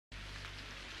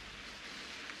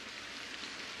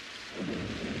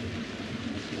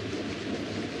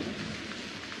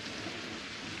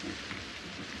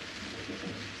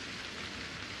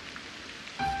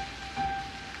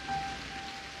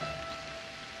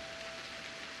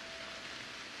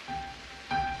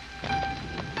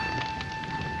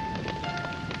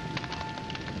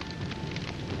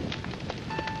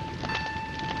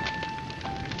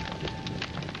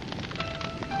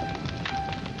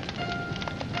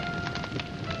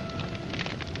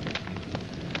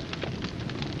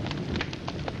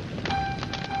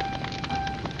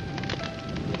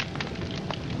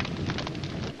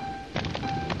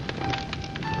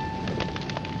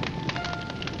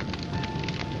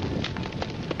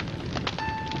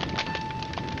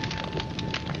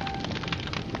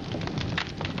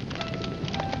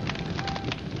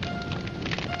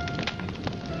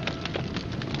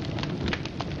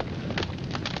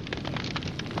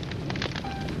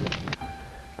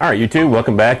Alright YouTube,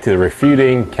 welcome back to the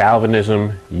Refuting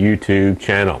Calvinism YouTube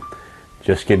channel.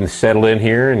 Just getting settled in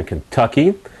here in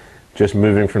Kentucky. Just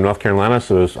moving from North Carolina,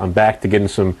 so I'm back to getting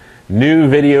some new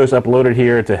videos uploaded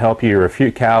here to help you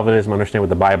refute Calvinism, understand what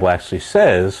the Bible actually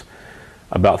says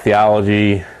about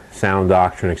theology, sound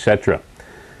doctrine, etc.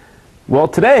 Well,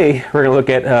 today we're going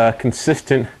to look at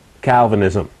Consistent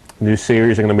Calvinism, new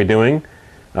series I'm going to be doing,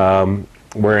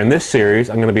 where in this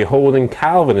series I'm going to be holding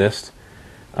Calvinists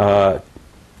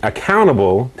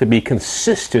accountable to be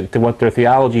consistent to what their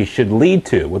theology should lead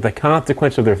to, what the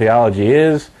consequence of their theology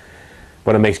is,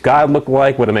 what it makes God look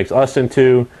like, what it makes us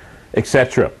into,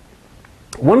 etc.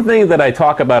 One thing that I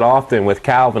talk about often with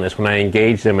Calvinists when I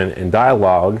engage them in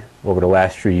dialogue over the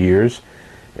last few years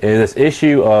is this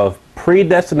issue of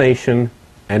predestination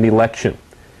and election.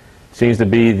 Seems to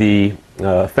be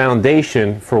the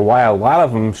foundation for why a lot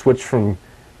of them switch from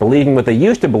believing what they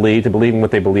used to believe believing what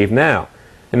they believe now.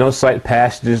 And those cite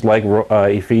passages like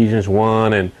Ephesians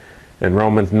 1 and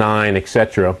Romans 9,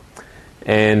 etc.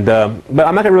 And but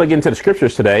I'm not going to really get into the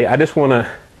scriptures today. I just want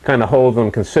to kind of hold them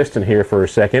consistent here for a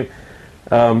second.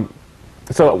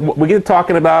 So we get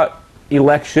talking about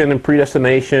election and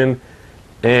predestination,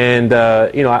 and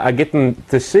I get them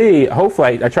to see,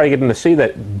 hopefully I try to get them to see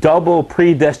that double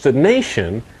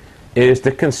predestination is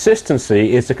the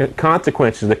consistency, is the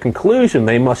consequences, the conclusion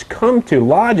they must come to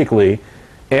logically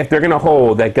if they're going to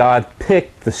hold that God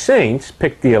picked the saints,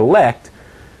 picked the elect,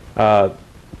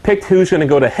 picked who's going to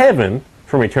go to heaven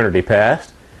from eternity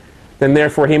past, then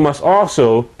therefore he must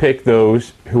also pick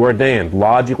those who are damned,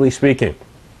 logically speaking.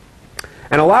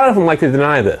 And a lot of them like to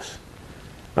deny this.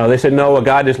 They said, no,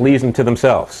 God just leaves them to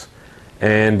themselves.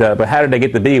 And but how did they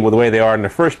get to be the way they are in the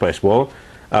first place? Well,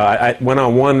 I went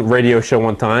on one radio show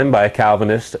one time by a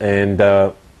Calvinist,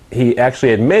 and he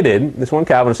actually admitted, this one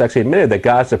Calvinist actually admitted that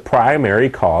God's the primary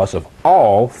cause of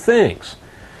all things.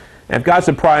 And if God's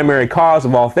the primary cause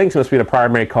of all things, he must be the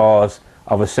primary cause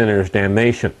of a sinner's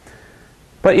damnation.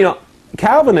 But,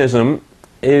 Calvinism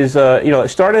is, it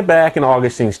started back in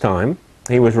Augustine's time.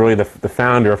 He was really the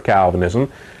founder of Calvinism.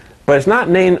 But it's not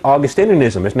named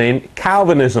Augustinianism, it's named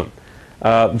Calvinism.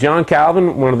 John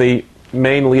Calvin, one of the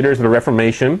main leaders of the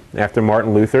Reformation after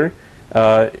Martin Luther,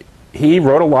 he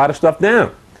wrote a lot of stuff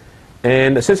down.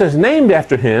 And since it's named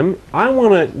after him, I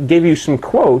want to give you some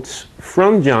quotes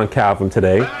from John Calvin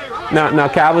today. Now,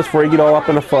 Calvinists, before you get all up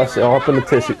in the fuss, all up in the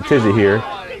tizzy here,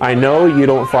 I know you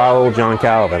don't follow John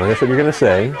Calvin. That's what you're going to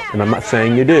say, and I'm not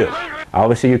saying you do.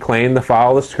 Obviously, you claim to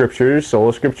follow the Scriptures,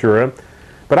 sola scriptura.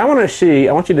 But I want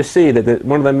you to see that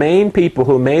one of the main people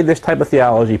who made this type of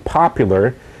theology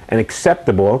popular and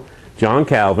acceptable, John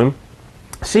Calvin,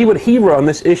 see what he wrote on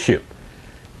this issue.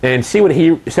 And see what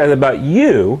he says about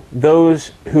you,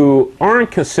 those who aren't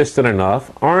consistent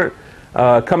enough, aren't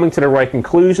coming to the right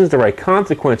conclusions, the right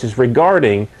consequences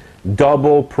regarding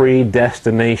double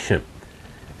predestination.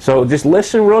 So just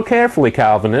listen real carefully,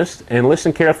 Calvinists, and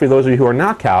listen carefully those of you who are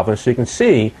not Calvinists, so you can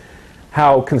see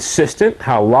how consistent,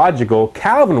 how logical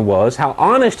Calvin was, how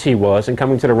honest he was in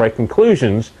coming to the right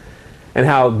conclusions, and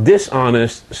how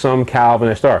dishonest some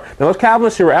Calvinists are. Now, those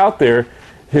Calvinists who are out there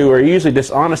who are usually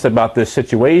dishonest about this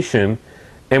situation,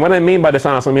 and what I mean by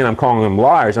dishonest, I mean I'm calling them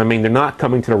liars. I mean they're not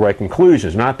coming to the right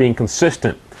conclusions, not being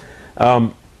consistent.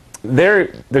 They're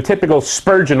typical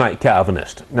Spurgeonite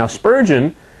Calvinist. Now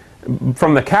Spurgeon,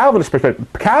 from the Calvinist perspective,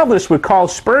 Calvinists would call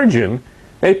Spurgeon,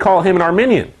 they'd call him an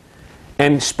Arminian.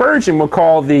 And Spurgeon would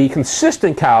call the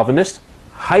consistent Calvinist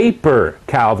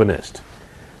hyper-Calvinist.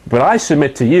 But I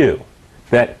submit to you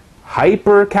that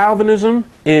hyper-Calvinism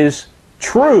is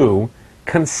true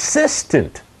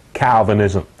consistent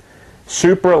Calvinism,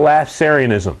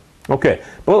 supralapsarianism. Okay,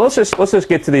 but let's just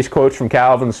get to these quotes from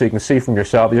Calvin so you can see from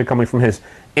yourself. These are coming from his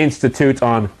Institutes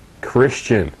on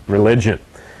Christian Religion,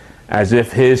 as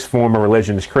if his form of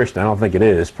religion is Christian. I don't think it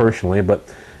is personally, but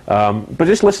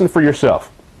just listen for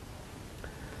yourself.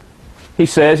 He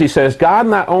says, God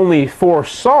not only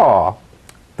foresaw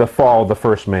the fall of the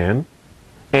first man,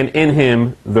 and in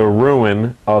him the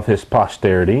ruin of his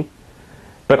posterity,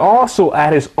 but also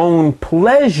at his own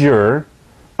pleasure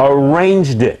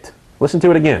arranged it. Listen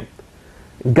to it again.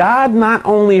 God not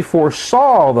only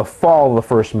foresaw the fall of the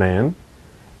first man,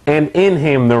 and in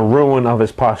him the ruin of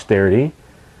his posterity,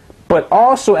 but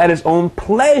also at his own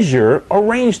pleasure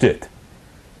arranged it.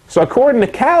 So according to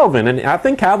Calvin, and I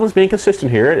think Calvin's being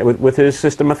consistent here with his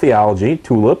system of theology,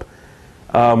 Tulip.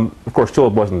 Of course,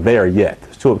 Tulip wasn't there yet.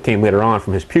 Tulip came later on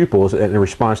from his pupils in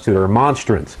response to their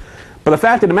remonstrance. But the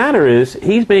fact of the matter is,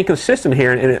 he's being consistent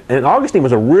here, and Augustine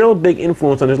was a real big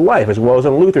influence on his life, as well as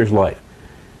on Luther's life.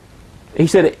 He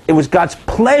said it was God's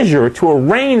pleasure to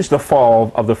arrange the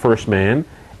fall of the first man,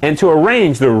 and to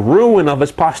arrange the ruin of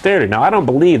his posterity. Now, I don't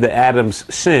believe that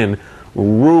Adam's sin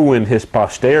ruined his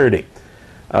posterity.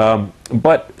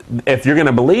 But if you're going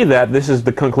to believe that, this is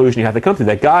the conclusion you have to come to,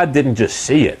 that God didn't just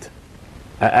see it.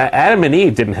 Adam and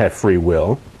Eve didn't have free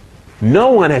will.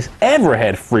 No one has ever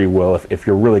had free will if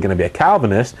you're really going to be a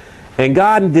Calvinist. And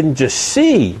God didn't just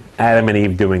see Adam and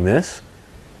Eve doing this.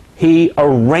 He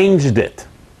arranged it.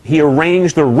 He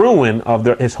arranged the ruin of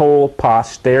his whole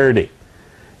posterity.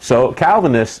 So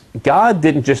Calvinists, God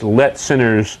didn't just let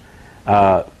sinners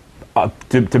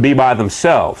to be by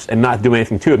themselves and not do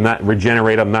anything to them, not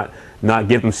regenerate them, not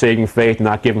give them saving faith,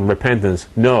 not give them repentance.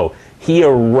 No, He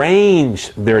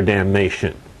arranged their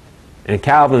damnation. And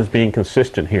Calvin is being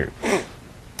consistent here.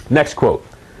 Next quote.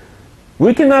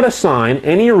 We cannot assign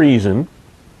any reason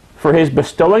for His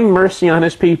bestowing mercy on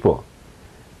His people,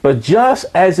 but just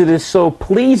as it is so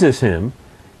pleases Him,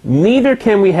 neither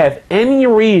can we have any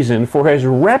reason for His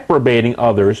reprobating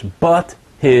others but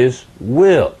His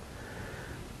will.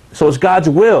 So it's God's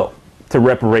will to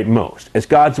reprobate most. It's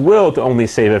God's will to only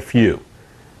save a few.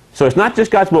 So it's not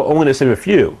just God's will only to save a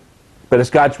few, but it's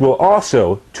God's will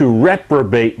also to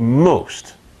reprobate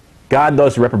most. God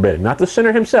does reprobate, not the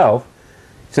sinner himself.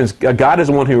 Since God is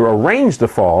the one who arranged the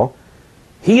fall,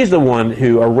 He is the one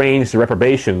who arranged the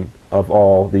reprobation of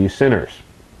all these sinners.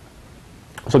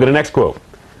 Let's look at the next quote.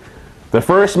 The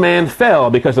first man fell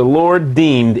because the Lord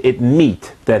deemed it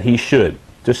meet that he should.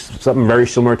 Just something very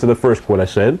similar to the first quote I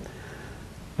said.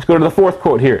 Let's go to the fourth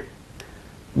quote here.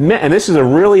 And this is a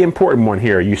really important one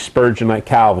here, you Spurgeonite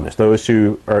Calvinists, those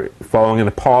who are following in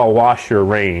the Paul Washer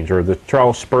range or the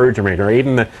Charles Spurgeon range or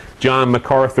even the John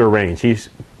MacArthur range. He's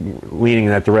leaning in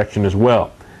that direction as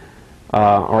well.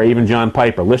 Or even John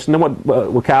Piper. Listen to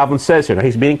what Calvin says here. Now,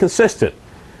 he's being consistent.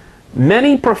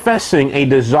 Many professing a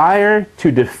desire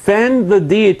to defend the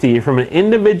deity from an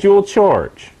individual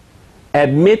charge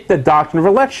admit the doctrine of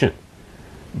election,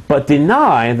 but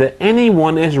deny that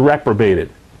anyone is reprobated.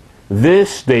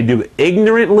 This they do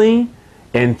ignorantly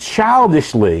and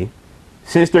childishly,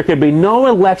 since there can be no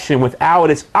election without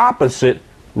its opposite,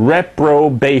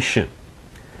 reprobation.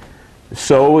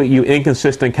 So, you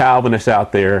inconsistent Calvinists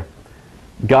out there,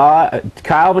 John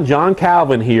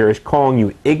Calvin here is calling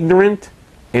you ignorant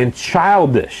and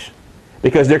childish,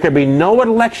 because there can be no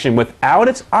election without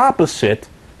its opposite,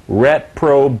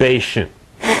 reprobation.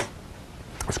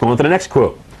 Let's go on to the next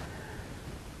quote.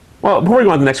 Well, before we go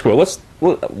on to the next quote,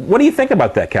 what do you think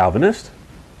about that, Calvinist?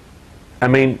 I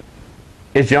mean,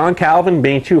 is John Calvin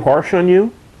being too harsh on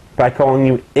you by calling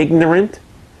you ignorant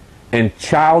and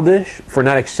childish for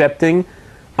not accepting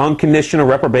unconditional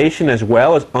reprobation as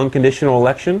well as unconditional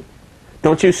election?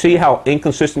 Don't you see how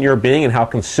inconsistent you're being and how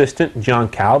consistent John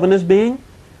Calvin is being?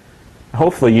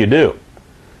 Hopefully you do.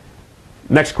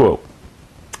 Next quote.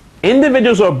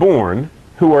 Individuals are born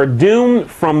who are doomed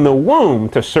from the womb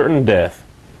to certain death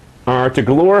are to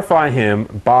glorify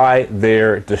Him by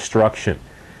their destruction.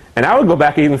 And I would go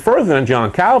back even further than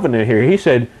John Calvin in here. He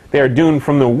said they are doomed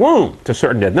from the womb to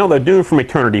certain death. No, they're doomed from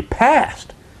eternity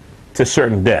past to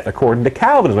certain death, according to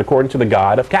Calvinism, according to the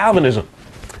God of Calvinism.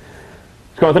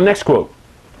 Let's go on to the next quote.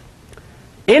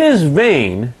 It is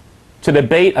vain to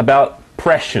debate about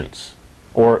prescience,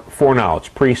 or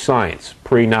foreknowledge, pre-science,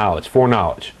 pre-knowledge,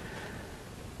 foreknowledge,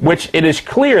 which it is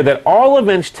clear that all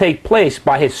events take place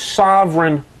by His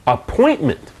sovereign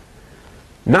appointment,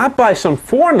 not by some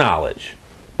foreknowledge,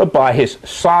 but by His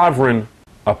sovereign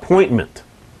appointment.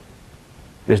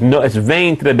 It's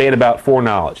vain to debate about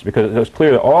foreknowledge, because it's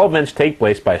clear that all events take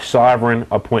place by sovereign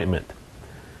appointment.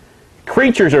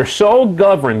 Creatures are so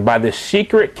governed by the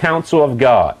secret counsel of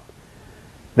God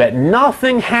that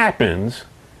nothing happens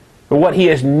but what He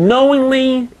has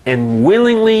knowingly and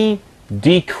willingly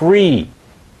decreed.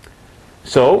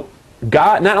 So,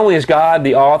 God, not only is God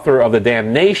the author of the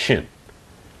damnation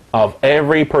of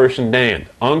every person damned,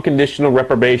 unconditional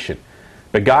reprobation,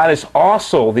 but God is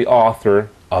also the author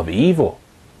of evil.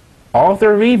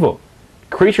 Author of evil.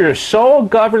 Creatures are so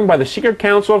governed by the secret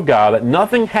counsel of God that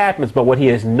nothing happens but what He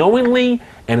has knowingly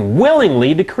and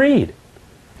willingly decreed.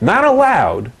 Not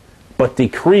allowed, but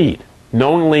decreed.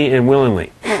 Knowingly and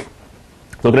willingly.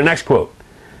 Look at the next quote.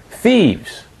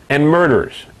 Thieves and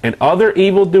murderers and other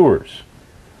evildoers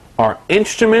are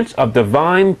instruments of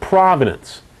divine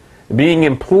providence, being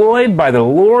employed by the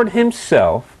Lord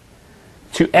Himself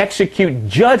to execute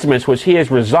judgments which He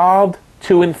has resolved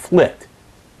to inflict.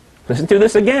 Listen to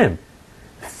this again.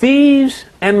 Thieves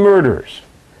and murderers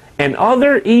and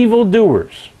other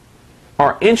evildoers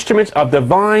are instruments of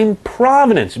divine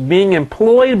providence, being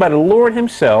employed by the Lord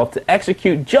Himself to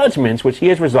execute judgments which He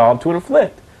has resolved to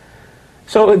inflict.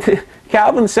 So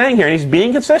Calvin's saying here, and he's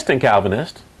being consistent,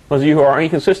 Calvinist, those of you who are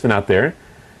inconsistent out there,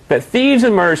 that thieves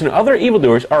and murderers and other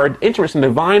evildoers are interested in the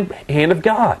divine hand of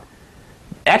God,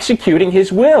 executing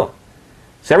His will.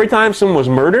 So every time someone was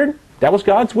murdered, that was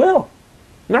God's will.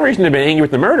 No reason to be angry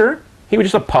with the murderer. He was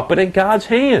just a puppet in God's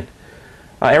hand.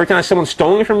 Every time someone's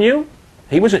stolen from you,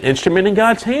 he was an instrument in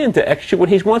God's hand to execute what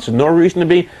He wants. There's no reason to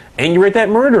be angry at that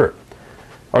murderer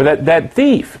or that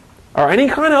thief or any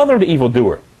kind of other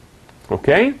evildoer.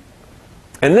 Okay?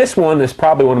 And this one is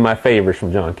probably one of my favorites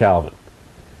from John Calvin.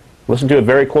 Listen to it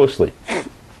very closely.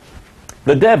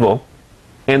 The devil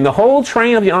and the whole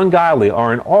train of the ungodly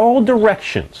are in all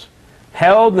directions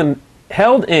held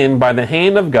in by the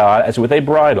hand of God as with a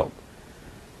bridle,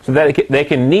 so that they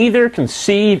can neither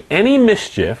conceive any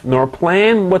mischief, nor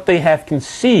plan what they have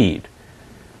conceived,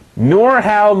 nor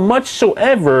how much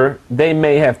soever they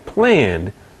may have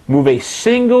planned, move a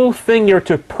single finger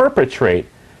to perpetrate,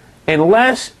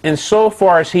 unless in so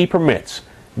far as He permits,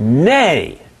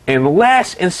 nay,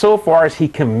 unless in so far as He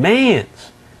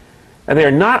commands. And they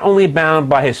are not only bound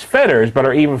by His fetters, but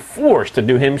are even forced to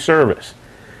do Him service.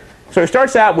 So he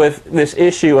starts out with this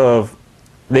issue of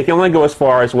they can only go as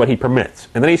far as what He permits.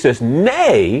 And then he says,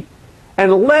 nay,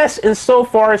 unless in so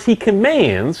far as He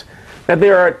commands, that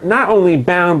they are not only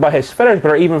bound by His fetters,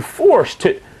 but are even forced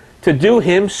to do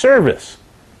Him service.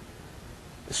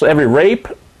 So every rape,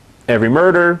 every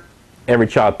murder, every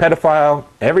child pedophile,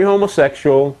 every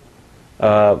homosexual,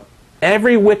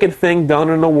 every wicked thing done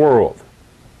in the world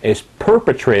is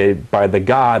perpetrated by the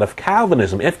God of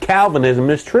Calvinism, if Calvinism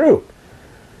is true.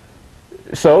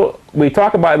 So we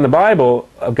talk about in the Bible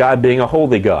of God being a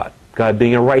holy God, God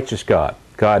being a righteous God,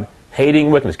 God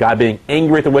hating wickedness, God being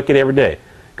angry at the wicked every day,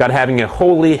 God having a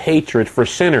holy hatred for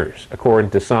sinners,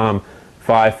 according to Psalm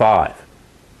 5:5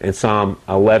 and Psalm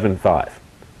 11:5.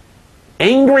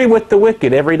 Angry with the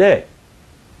wicked every day,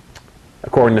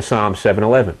 according to Psalm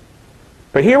 7:11.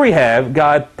 But here we have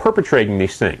God perpetrating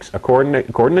these things, according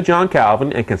to John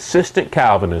Calvin and consistent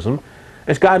Calvinism.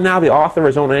 Is God now the author of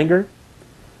His own anger?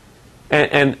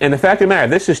 And the fact of the matter,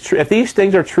 this is true. If these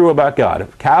things are true about God,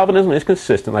 if Calvinism is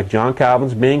consistent, like John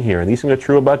Calvin's being here, and these things are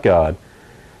true about God,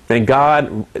 then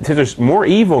God, there's more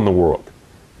evil in the world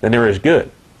than there is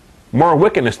good, more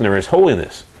wickedness than there is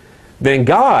holiness. Then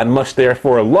God must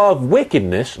therefore love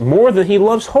wickedness more than He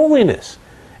loves holiness.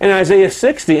 In Isaiah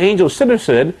 6, the angel should have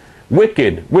said,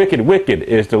 wicked, wicked, wicked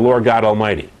is the Lord God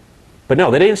Almighty. But no,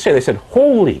 they didn't say, they said,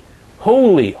 holy,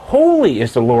 holy, holy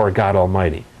is the Lord God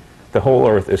Almighty. The whole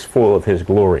earth is full of His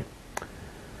glory.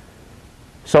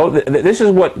 So this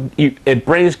is what it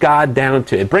brings God down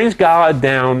to. It brings God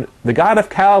down. The God of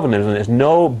Calvinism is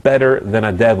no better than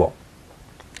a devil.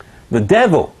 The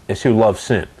devil is who loves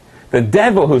sin. The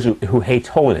devil who hates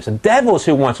holiness. The devil is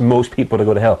who wants most people to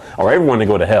go to hell, or everyone to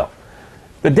go to hell.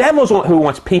 The devil is who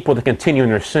wants people to continue in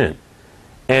their sin.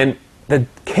 And the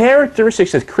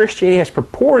characteristics that Christianity has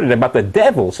purported about the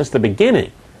devil since the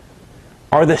beginning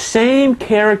are the same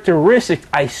characteristics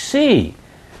I see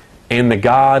in the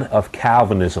God of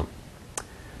Calvinism.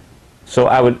 So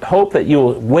I would hope that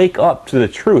you'll wake up to the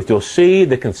truth. You'll see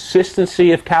the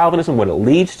consistency of Calvinism, what it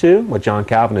leads to, what John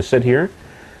Calvin has said here,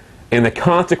 and the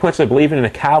consequence of believing in a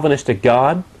Calvinistic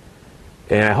God.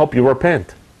 And I hope you'll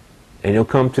repent, and you'll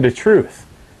come to the truth.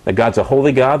 That God's a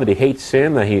holy God, that He hates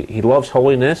sin, that He loves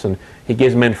holiness, and He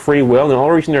gives men free will. And the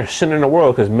only reason there's sin in the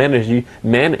world is because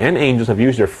men and angels have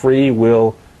used their free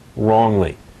will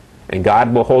wrongly. And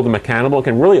God will hold them accountable,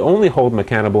 can really only hold them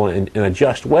accountable in a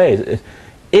just way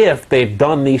if they've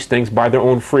done these things by their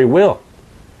own free will,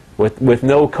 with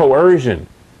no coercion,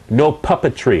 no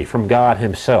puppetry from God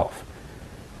Himself.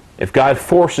 If God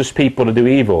forces people to do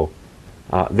evil,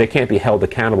 they can't be held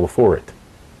accountable for it.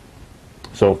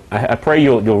 So I pray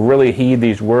you'll really heed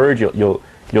these words. You'll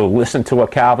listen to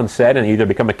what Calvin said and either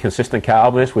become a consistent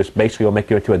Calvinist, which basically will make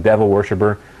you into a devil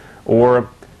worshiper, or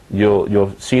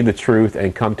you'll see the truth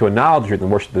and come to a knowledge of it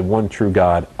and worship the one true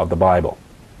God of the Bible.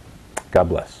 God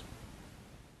bless.